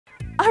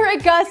All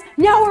right, Gus,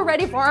 now we're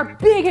ready for our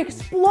big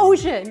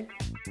explosion.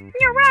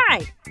 You're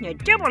right. A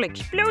double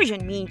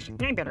explosion means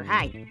I better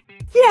hide.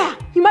 Yeah,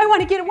 you might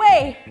want to get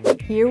away.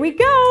 Here we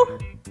go.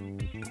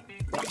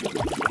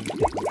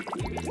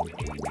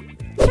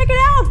 Check it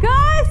out,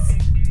 Gus.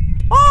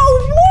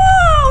 Oh,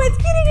 whoa, it's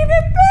getting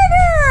even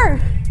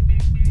bigger.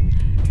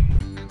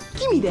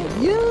 Give me that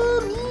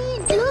yummy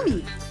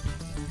gummy.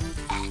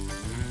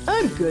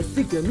 I'm Gus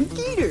the Gummy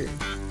Gator.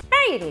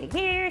 Hi, little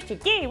Gators.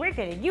 Today we're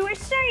going to do a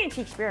science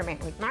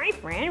experiment with my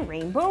friend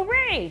Rainbow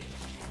Ray.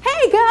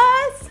 Hey,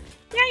 Gus.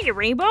 Hiya,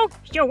 Rainbow.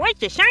 So what's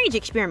the science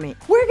experiment?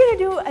 We're gonna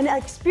do an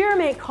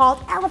experiment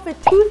called elephant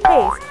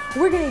toothpaste.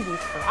 We're gonna use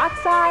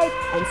peroxide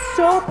and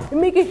soap and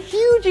make a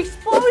huge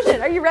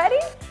explosion. Are you ready?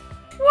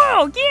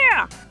 Whoa,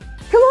 yeah!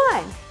 Come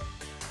on.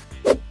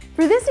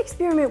 For this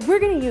experiment, we're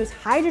gonna use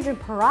hydrogen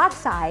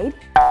peroxide,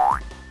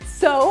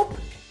 soap,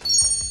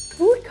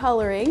 food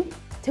coloring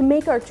to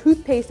make our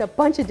toothpaste a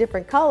bunch of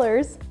different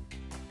colors,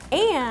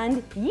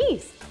 and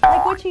yeast,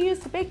 like what you use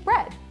to bake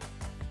bread.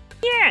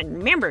 Yeah, and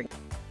remember,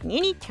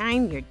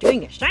 anytime you're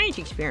doing a science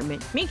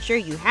experiment, make sure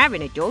you have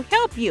an adult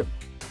help you.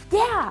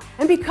 Yeah,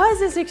 and because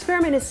this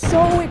experiment is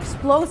so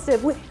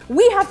explosive,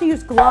 we have to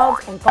use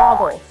gloves and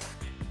goggles.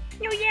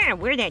 Oh yeah,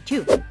 wear that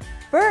too.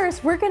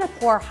 First, we're gonna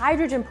pour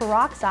hydrogen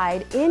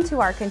peroxide into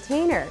our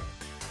container.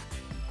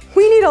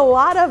 We need a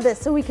lot of this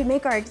so we can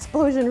make our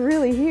explosion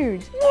really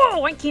huge.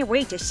 Whoa, I can't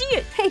wait to see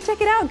it. Hey,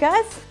 check it out,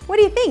 Gus. What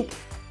do you think?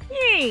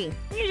 Hey,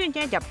 isn't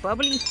that the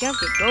bubbly stuff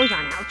that goes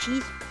on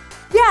ouchies?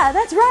 Yeah,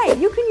 that's right.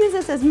 You can use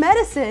this as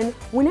medicine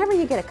whenever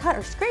you get a cut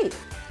or scrape.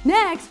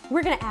 Next,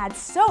 we're gonna add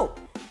soap.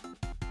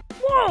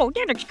 Whoa,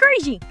 that looks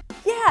crazy.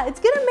 Yeah, it's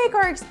gonna make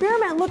our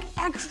experiment look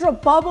extra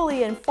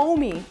bubbly and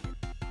foamy.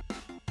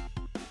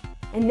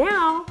 And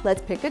now,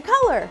 let's pick a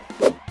color.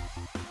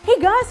 Hey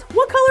Gus,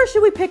 what color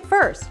should we pick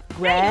first?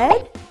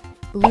 Red,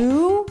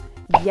 blue,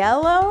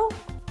 yellow,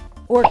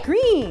 or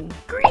green?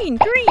 Green,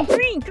 green,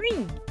 green,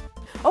 green.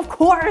 Of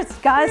course,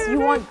 Gus, you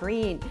want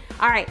green.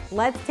 All right,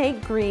 let's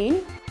take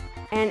green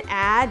and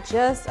add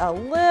just a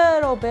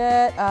little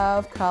bit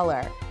of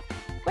color.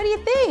 What do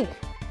you think?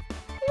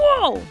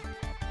 Whoa,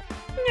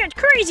 that's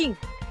crazy.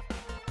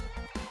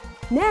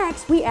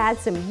 Next, we add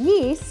some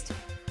yeast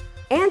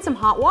and some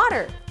hot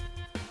water.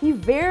 Be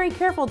very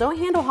careful, don't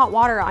handle hot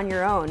water on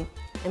your own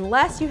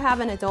unless you have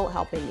an adult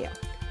helping you.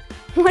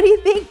 What do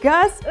you think,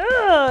 Gus?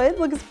 Ugh, it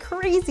looks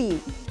crazy.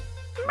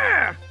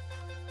 That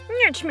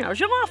smells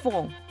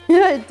awful.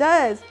 Yeah, it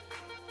does.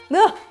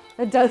 Ugh,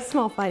 it does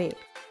smell funny.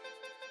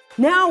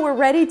 Now we're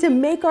ready to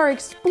make our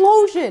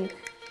explosion.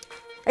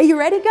 Are you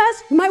ready,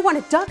 Gus? You might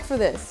want to duck for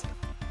this.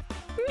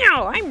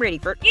 No, I'm ready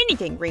for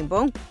anything,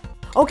 Rainbow.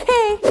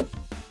 Okay,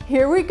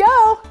 here we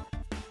go.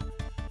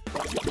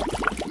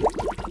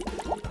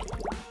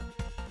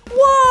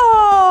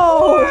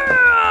 Whoa!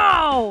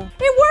 Wow!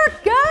 It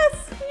worked,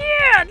 Gus!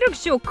 Yeah, it looks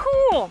so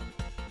cool.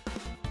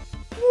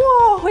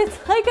 Whoa,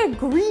 it's like a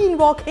green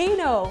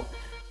volcano.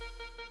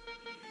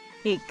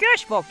 A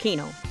gush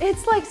volcano.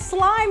 It's like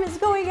slime is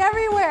going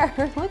everywhere.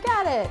 Look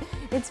at it.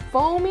 It's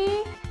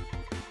foamy.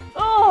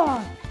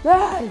 Oh,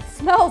 it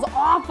smells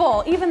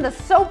awful. Even the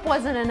soap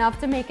wasn't enough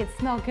to make it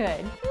smell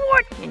good.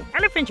 What? And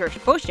elephants are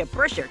supposed to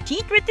brush their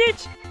teeth with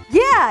it?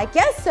 Yeah, I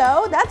guess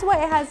so. That's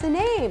why it has the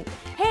name.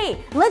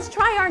 Hey, let's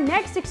try our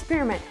next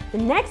experiment. The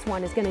next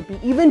one is gonna be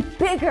even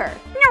bigger.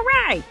 All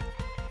right,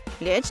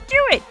 let's do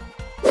it.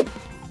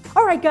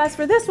 All right, Gus,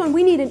 for this one,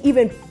 we need an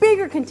even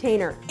bigger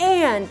container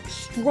and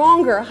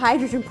stronger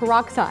hydrogen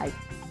peroxide.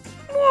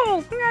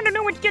 Whoa, I don't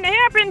know what's gonna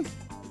happen.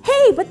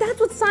 Hey, but that's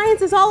what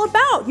science is all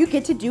about. You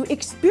get to do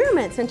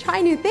experiments and try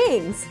new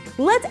things.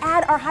 Let's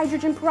add our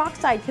hydrogen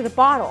peroxide to the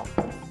bottle.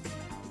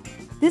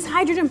 This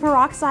hydrogen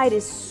peroxide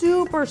is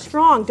super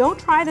strong. Don't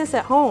try this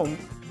at home.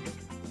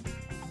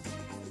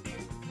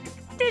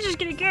 This is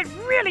gonna get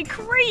really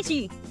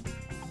crazy.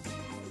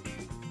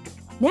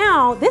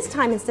 Now, this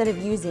time instead of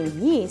using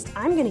yeast,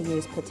 I'm gonna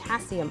use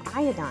potassium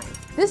iodine.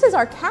 This is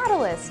our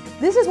catalyst.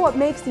 This is what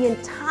makes the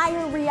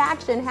entire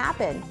reaction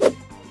happen.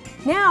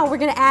 Now we're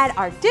gonna add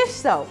our dish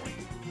soap.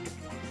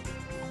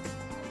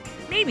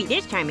 Maybe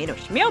this time it'll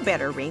smell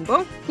better,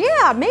 Rainbow.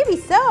 Yeah, maybe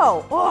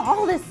so. Oh,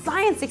 all this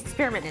science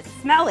experiment is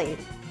smelly.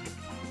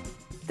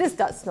 This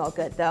does smell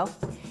good though.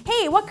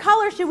 Hey, what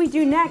color should we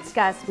do next,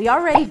 Gus? We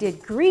already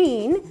did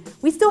green.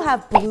 We still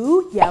have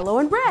blue, yellow,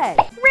 and red.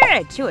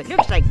 Red, so it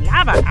looks like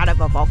lava out of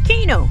a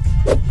volcano.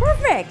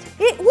 Perfect.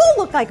 It will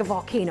look like a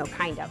volcano,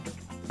 kind of.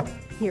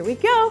 Here we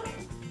go.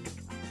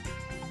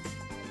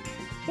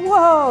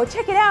 Whoa,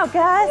 check it out,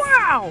 Gus.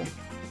 Wow.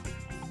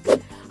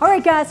 All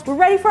right, Gus, we're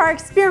ready for our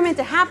experiment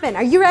to happen.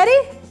 Are you ready?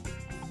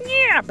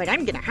 Yeah, but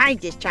I'm gonna hide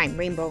this time,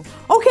 Rainbow.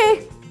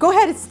 Okay, go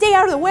ahead and stay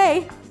out of the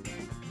way.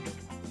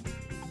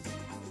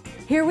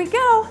 Here we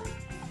go.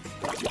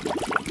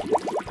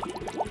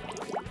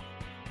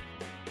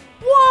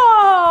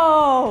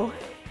 Whoa!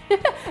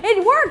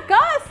 It worked,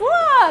 Gus,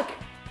 look!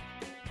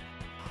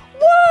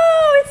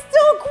 Whoa, it's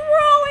still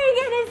growing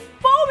and it's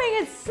foaming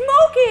and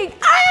smoking.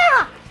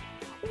 Ah!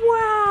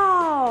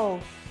 Wow!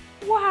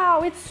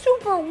 Wow, it's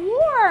super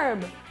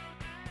warm.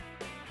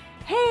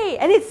 Hey,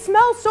 and it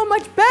smells so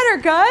much better,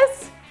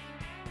 Gus.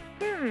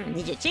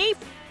 Is it safe?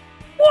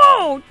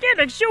 Whoa, that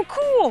looks so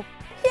cool.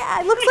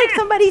 Yeah, it looks like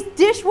somebody's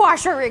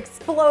dishwasher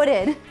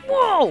exploded.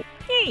 Whoa.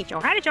 Hey, so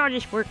how does all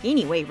this work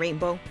anyway,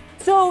 Rainbow?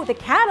 So the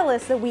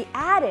catalyst that we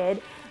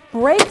added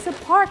breaks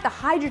apart the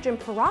hydrogen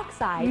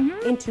peroxide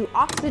into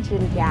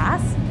oxygen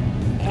gas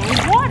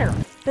and water.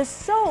 The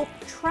soap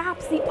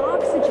traps the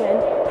oxygen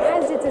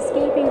as it's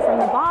escaping from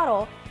the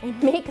bottle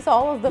and makes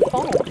all of the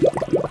foam.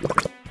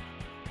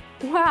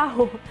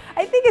 Wow,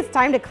 I think it's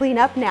time to clean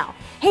up now.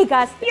 Hey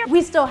Gus,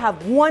 we still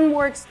have one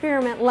more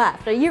experiment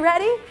left. Are you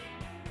ready?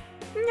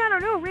 I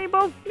don't know,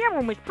 Rainbow. That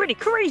one was pretty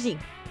crazy.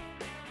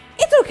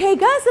 It's okay,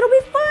 Gus. It'll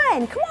be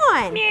fun. Come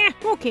on. Yeah,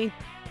 okay.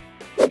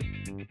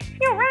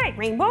 You're right,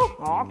 Rainbow.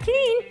 All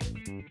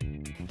clean.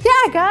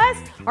 Yeah, Gus.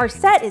 Our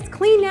set is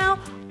clean now.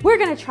 We're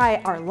going to try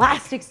our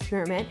last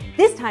experiment.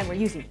 This time we're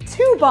using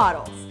 2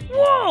 bottles.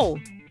 Whoa!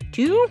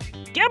 2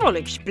 double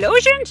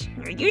explosions?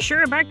 Are you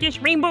sure about this,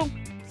 Rainbow?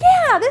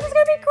 Yeah, this is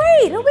going to be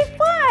great. It'll be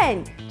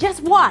fun.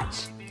 Just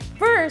watch.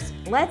 First,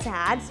 let's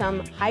add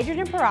some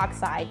hydrogen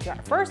peroxide to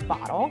our first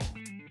bottle.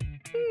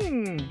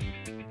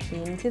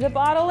 Into the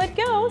bottle it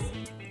goes.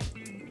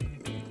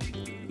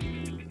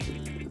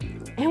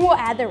 And we'll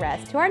add the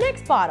rest to our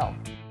next bottle.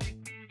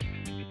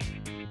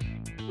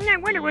 I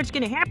wonder what's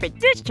going to happen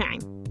this time.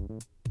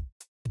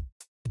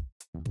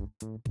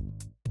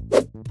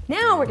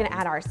 Now we're going to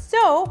add our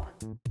soap.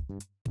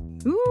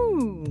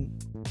 Ooh,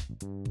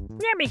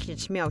 that makes it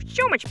smell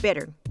so much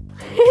better.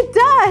 It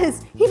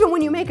does, even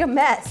when you make a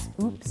mess.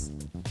 Oops.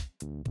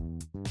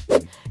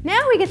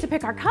 Now we get to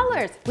pick our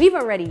colors. We've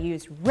already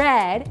used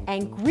red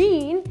and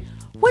green.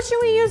 What should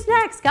we use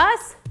next,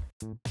 Gus?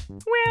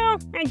 Well,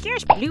 I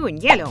guess blue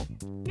and yellow.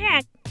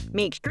 That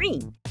makes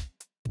green.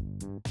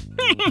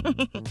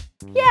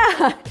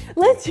 Yeah,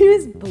 let's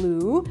use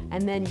blue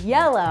and then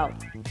yellow.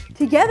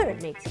 Together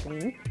it makes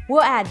green.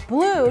 We'll add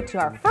blue to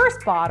our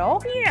first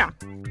bottle. Yeah.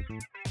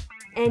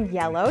 And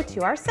yellow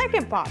to our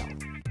second bottle.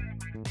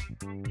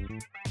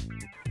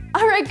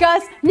 All right,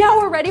 Gus, now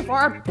we're ready for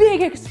our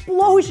big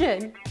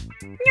explosion.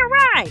 You're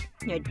right.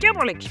 A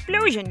double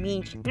explosion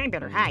means I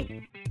better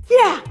hide.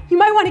 Yeah, you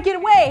might want to get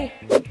away.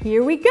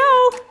 Here we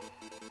go.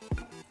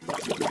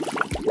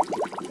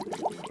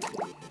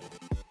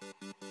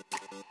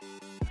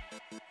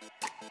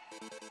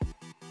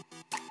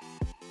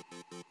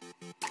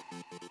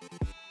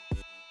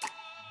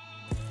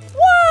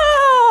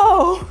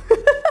 Whoa!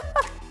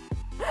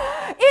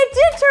 It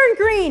did turn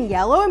green.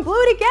 Yellow and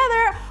blue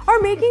together are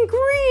making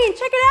green.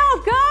 Check it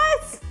out,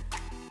 Gus.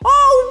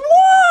 Oh,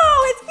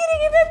 whoa! It's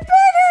getting even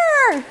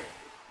bigger.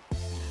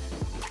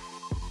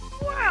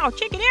 Wow,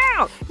 check it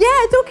out.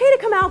 Yeah, it's okay to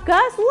come out,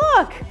 Gus.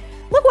 Look.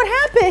 Look what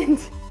happened.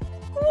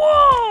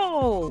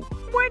 Whoa!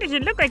 Why does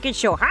it look like it's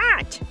so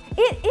hot?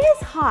 It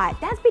is hot.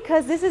 That's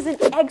because this is an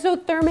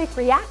exothermic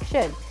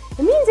reaction.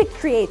 It means it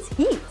creates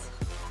heat.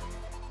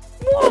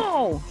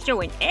 Whoa!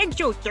 So an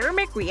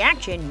exothermic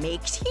reaction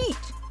makes heat.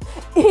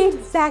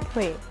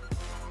 Exactly.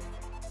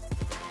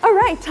 All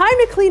right, time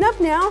to clean up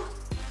now.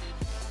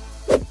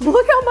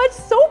 Look how much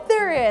soap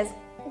there is.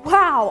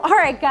 Wow. All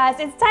right, guys,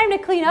 it's time to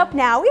clean up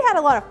now. We had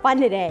a lot of fun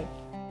today.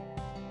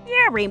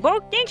 Yeah, Rainbow,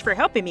 thanks for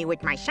helping me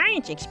with my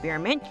science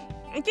experiment.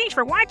 And thanks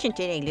for watching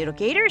today, little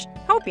Gators.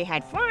 Hope you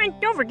had fun.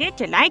 Don't forget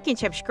to like and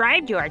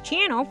subscribe to our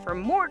channel for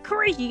more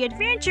crazy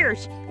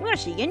adventures. We'll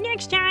see you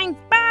next time.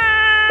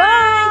 Bye!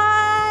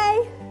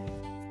 Bye!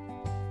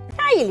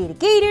 Hiya, little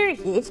Gators.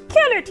 It's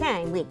color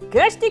time with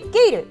Gus the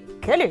Gator.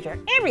 Colors are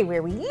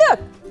everywhere we look.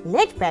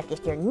 Let's practice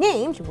their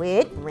names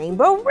with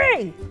Rainbow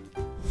Ray.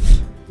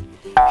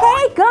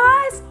 Hey,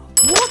 guys!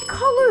 What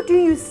color do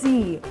you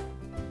see?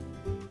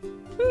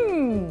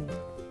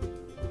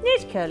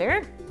 This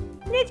color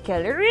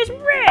is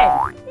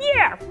red.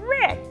 Yeah,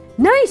 red.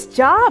 Nice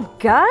job,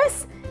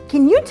 Gus.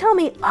 Can you tell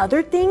me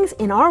other things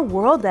in our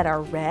world that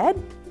are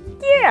red?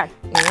 Yeah,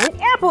 an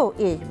apple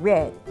is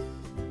red.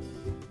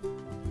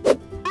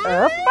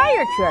 A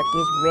fire truck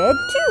is red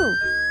too.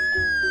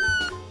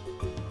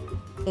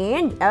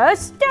 And a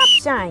stop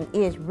sign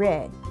is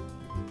red.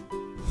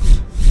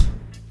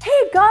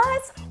 Hey,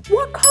 Gus,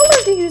 what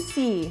color do you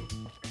see?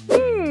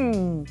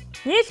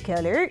 This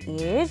color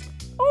is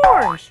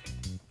orange.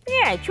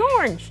 Yeah, it's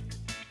orange.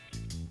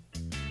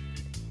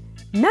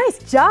 Nice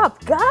job,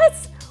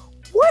 Gus.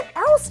 What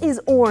else is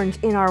orange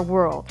in our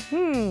world?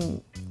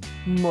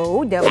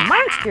 Mo the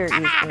monster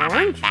is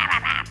orange.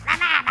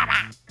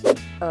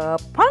 A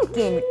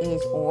pumpkin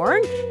is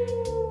orange.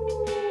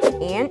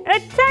 And a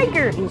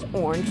tiger is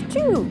orange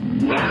too.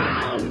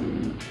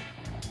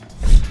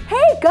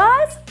 Hey,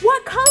 Gus,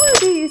 what color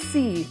do you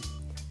see?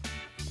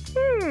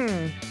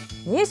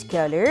 This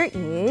color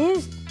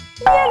is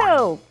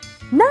yellow.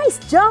 Nice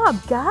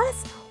job,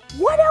 Gus.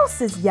 What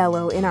else is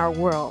yellow in our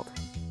world?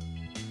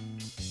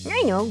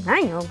 I know.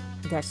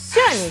 The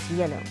sun is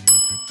yellow.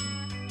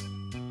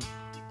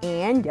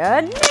 And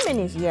a lemon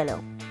is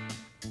yellow.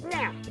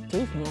 Now, it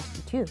tastes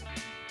nasty too.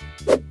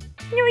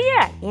 Oh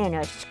yeah, and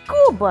a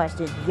school bus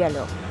is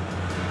yellow.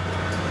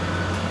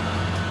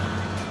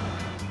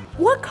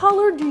 what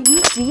color do you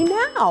see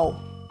now?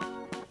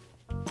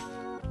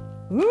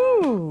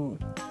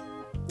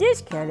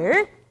 This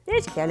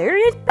color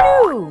is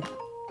blue.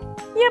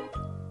 Yep.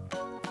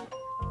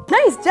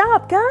 Nice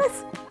job,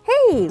 Gus.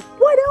 Hey,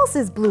 what else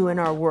is blue in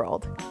our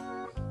world?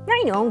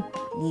 I know,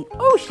 the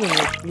ocean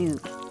is blue.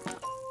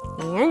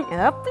 And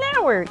a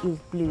flower is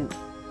blue.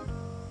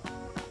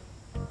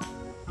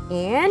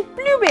 And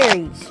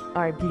blueberries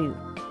are blue.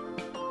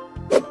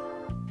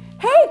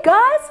 Hey,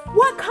 Gus,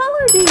 what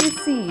color do you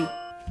see?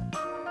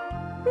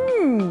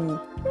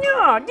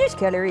 No, this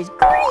color is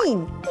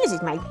green. This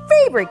is my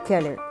favorite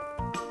color.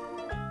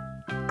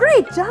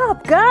 Great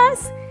job,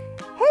 Gus.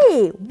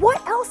 Hey,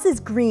 what else is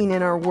green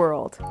in our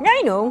world?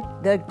 I know,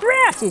 the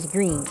grass is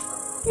green.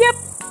 Yep.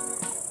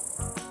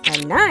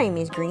 A lime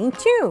is green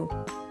too.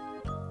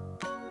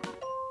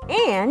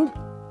 And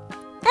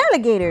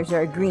alligators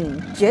are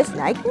green, just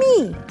like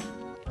me.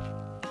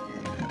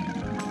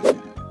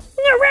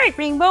 All right,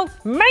 Rainbow,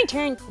 my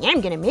turn.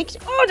 I'm gonna mix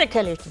all the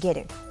colors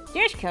together.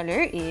 This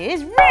color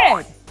is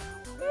red.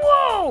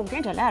 Whoa,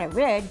 there's a lot of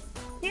red.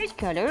 This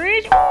color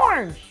is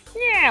orange.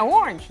 Yeah,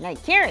 orange,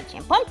 like carrots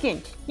and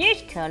pumpkins.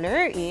 This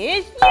color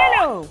is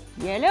yellow.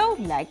 Yellow,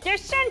 like the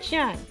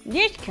sunshine.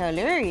 This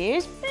color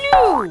is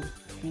blue.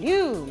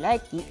 Blue,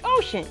 like the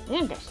ocean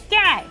and the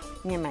sky.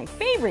 And my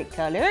favorite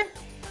color,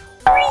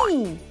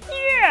 green.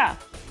 Yeah.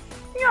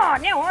 Oh,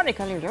 now all the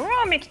colors are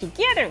all mixed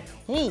together.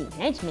 Hey,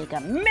 let's make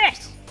a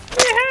mess.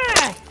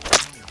 Yaha!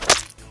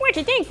 What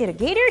you think, little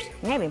gators?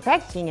 I've been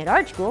practicing at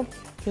art school.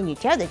 Can you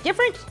tell the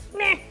difference?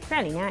 Meh,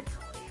 probably not.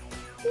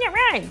 All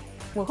right.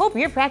 Well, hope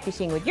you're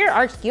practicing with your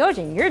art skills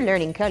and you're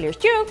learning colors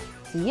too.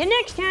 See you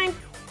next time.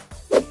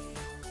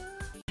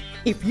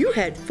 If you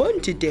had fun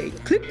today,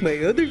 click my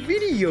other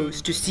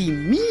videos to see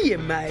me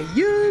and my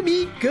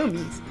yummy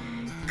gummies.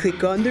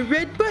 Click on the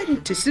red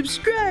button to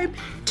subscribe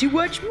to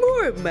watch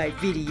more of my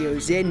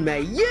videos and my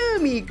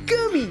yummy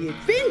gummy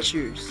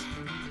adventures.